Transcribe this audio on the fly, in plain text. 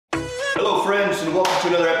Hello friends, and welcome to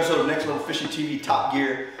another episode of Next Level Fishing TV Top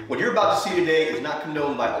Gear. What you're about to see today is not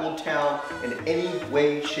condoned by Old Town in any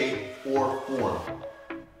way, shape, or form.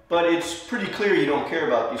 But it's pretty clear you don't care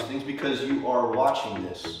about these things because you are watching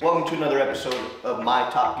this. Welcome to another episode of my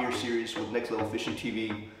Top Gear series with Next Level Fishing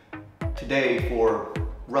TV. Today, for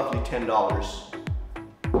roughly $10,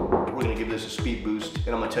 we're gonna give this a speed boost, and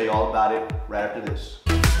I'm gonna tell you all about it right after this.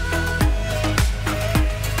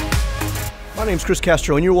 My name's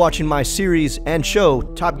Castro, and you're watching my series and show,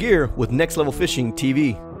 Top Gear with Next Level Fishing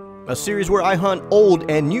TV. A series where I hunt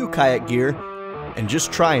old and new kayak gear and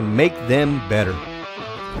just try and make them better.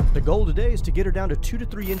 The goal today is to get her down to 2 to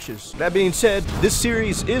 3 inches. That being said, this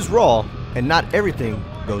series is raw and not everything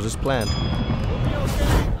goes as planned.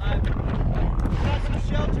 I've got some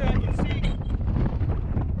shelter I can see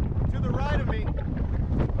to the right of me.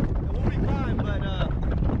 It will be fine, but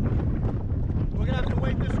we're gonna have to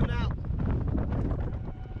wait this one out.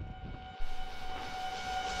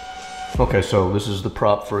 Okay, so this is the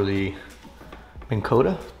prop for the Minn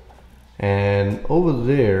Kota, and over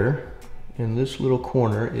there in this little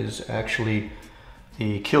corner is actually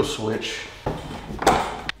the kill switch,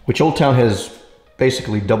 which Old Town has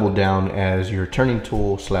basically doubled down as your turning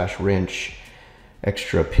tool / wrench,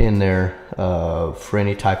 extra pin there for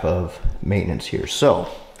any type of maintenance here. So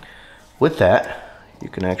with that, you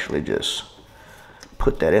can actually just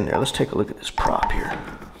put that in there. Let's take a look at this prop here.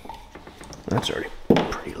 That's already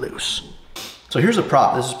pretty loose. So here's the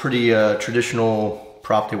prop. This is pretty traditional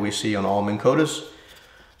prop that we see on all Minn Kotas.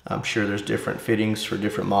 I'm sure there's different fittings for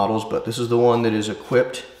different models, but this is the one that is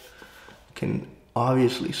equipped. You can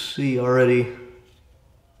obviously see already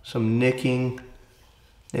some nicking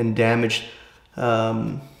and damage,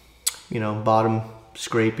 bottom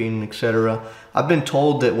scraping, etc. I've been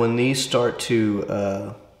told that when these start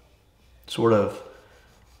to sort of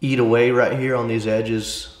eat away right here on these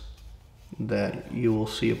edges, that you will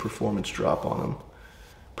see a performance drop on them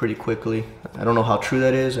pretty quickly. I don't know how true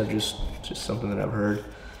that is. It's just something that I've heard.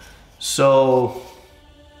 So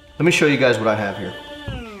let me show you guys what I have here.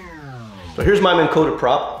 So here's my Minn Kota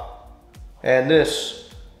prop, and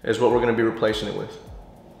this is what we're going to be replacing it with.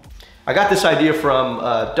 I got this idea from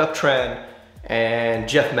Duck Tran and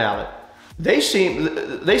Jeff Mallet. They seem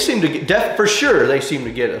to get, for sure, they seem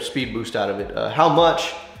to get a speed boost out of it. How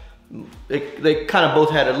much? They kind of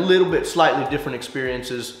both had a little bit slightly different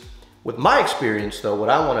experiences. With my experience though, what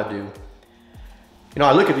I want to do,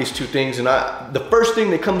 I look at these two things and the first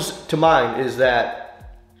thing that comes to mind is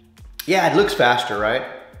that, yeah, it looks faster, right?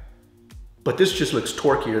 But this just looks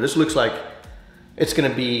torquier. This looks like it's going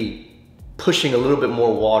to be pushing a little bit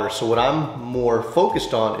more water. So what I'm more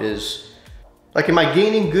focused on is, like, am I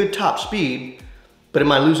gaining good top speed, but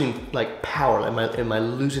am I losing like power? Am I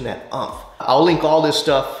losing that oomph? I'll link all this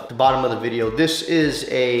stuff at the bottom of the video. This is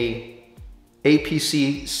a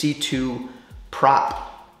APC C2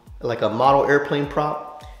 prop, like a model airplane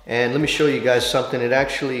prop. And let me show you guys something. It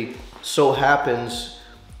actually so happens,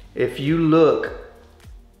 if you look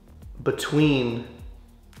between,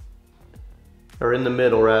 or in the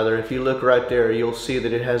middle rather, if you look right there, you'll see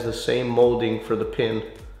that it has the same molding for the pin.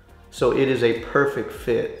 So it is a perfect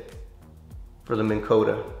fit for the Minn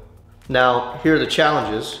Kota. Now, here are the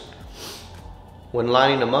challenges. When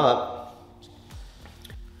lining them up,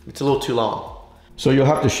 it's a little too long. So you'll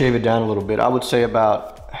have to shave it down a little bit. I would say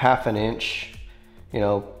about ½ an inch.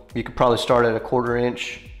 You could probably start at a ⁄4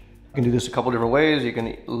 inch. You can do this a couple different ways. You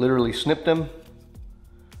can literally snip them,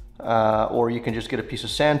 or you can just get a piece of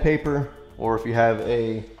sandpaper, or if you have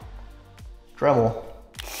a Dremel.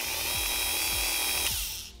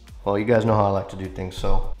 Well, you guys know how I like to do things,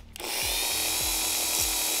 so.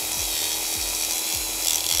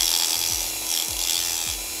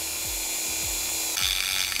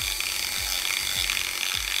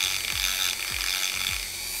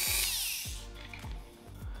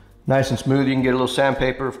 Nice and smooth. You can get a little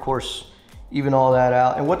sandpaper, of course, even all that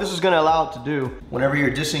out. And what this is going to allow it to do, whenever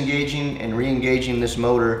you're disengaging and re-engaging this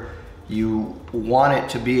motor, you want it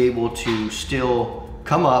to be able to still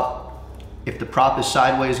come up. If the prop is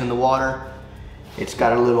sideways in the water, it's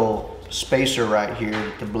got a little spacer right here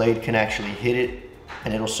that the blade can actually hit it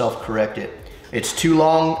and it'll self-correct it. It's too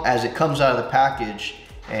long as it comes out of the package,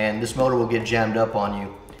 and this motor will get jammed up on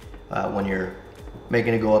you when you're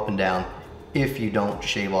making it go up and down, if you don't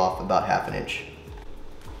shave off about ½ an inch.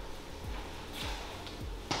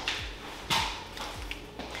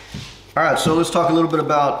 All right, so let's talk a little bit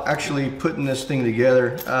about actually putting this thing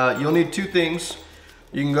together. You'll need 2 things.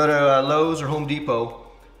 You can go to Lowe's or Home Depot.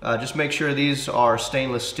 Just make sure these are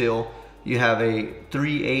stainless steel. You have a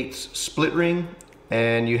 3/8 split ring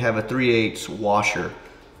and you have a 3/8 washer.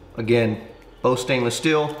 Again, both stainless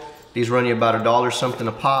steel. These run you about $1 something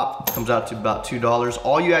a pop. Comes out to about $2.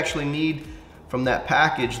 All you actually need from that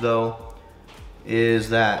package though is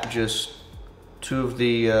that just 2 of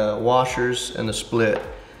the washers and the split.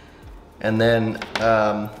 And then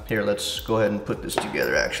here, let's go ahead and put this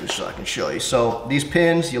together actually so I can show you. So these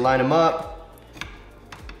pins, you line them up.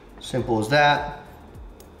 Simple as that.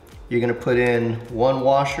 You're gonna put in 1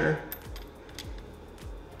 washer,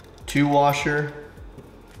 2 washer,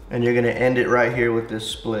 and you're gonna end it right here with this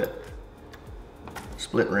split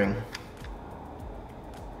ring.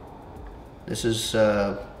 This is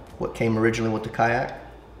what came originally with the kayak.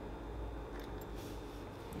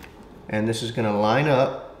 And this is gonna line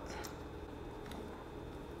up.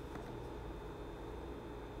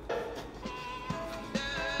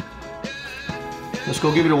 Let's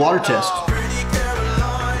go give it a water test.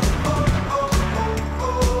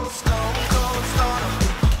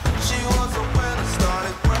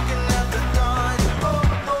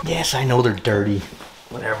 Yes, I know they're dirty.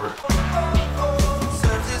 Whatever.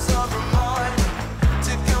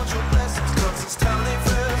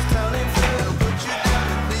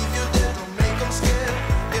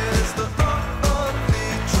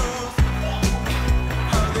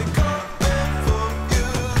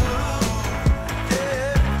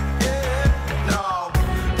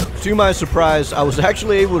 To my surprise, I was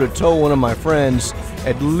actually able to tow one of my friends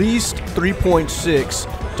at least 3.6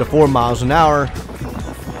 to 4 miles an hour.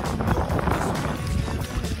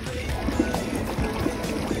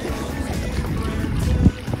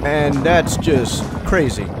 And that's just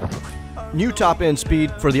crazy. New top end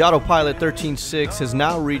speed for the Autopilot 13.6 has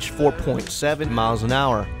now reached 4.7 miles an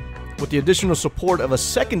hour. With the additional support of a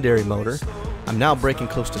secondary motor, I'm now braking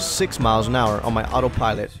close to 6 miles an hour on my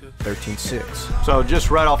Autopilot 13.6. So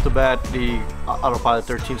just right off the bat, the Autopilot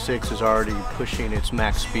 13.6 is already pushing its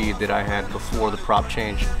max speed that I had before the prop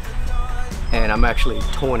change. And I'm actually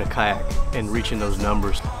towing a kayak and reaching those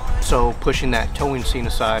numbers. So pushing that towing scene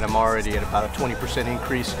aside, I'm already at about a 20%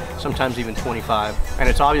 increase, sometimes even 25. And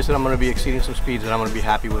it's obvious that I'm going to be exceeding some speeds that I'm going to be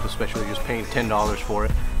happy with, especially just paying $10 for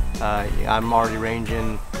it. I'm already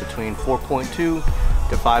ranging between 4.2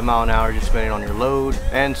 to 5 mile an hour, just depending on your load.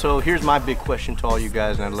 And so here's my big question to all you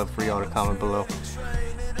guys, and I'd love for y'all to comment below.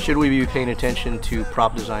 Should we be paying attention to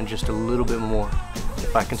prop design just a little bit more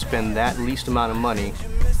if I can spend that least amount of money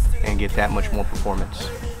and get that much more performance?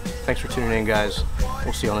 Thanks for tuning in, guys.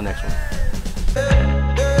 We'll see you on the next one.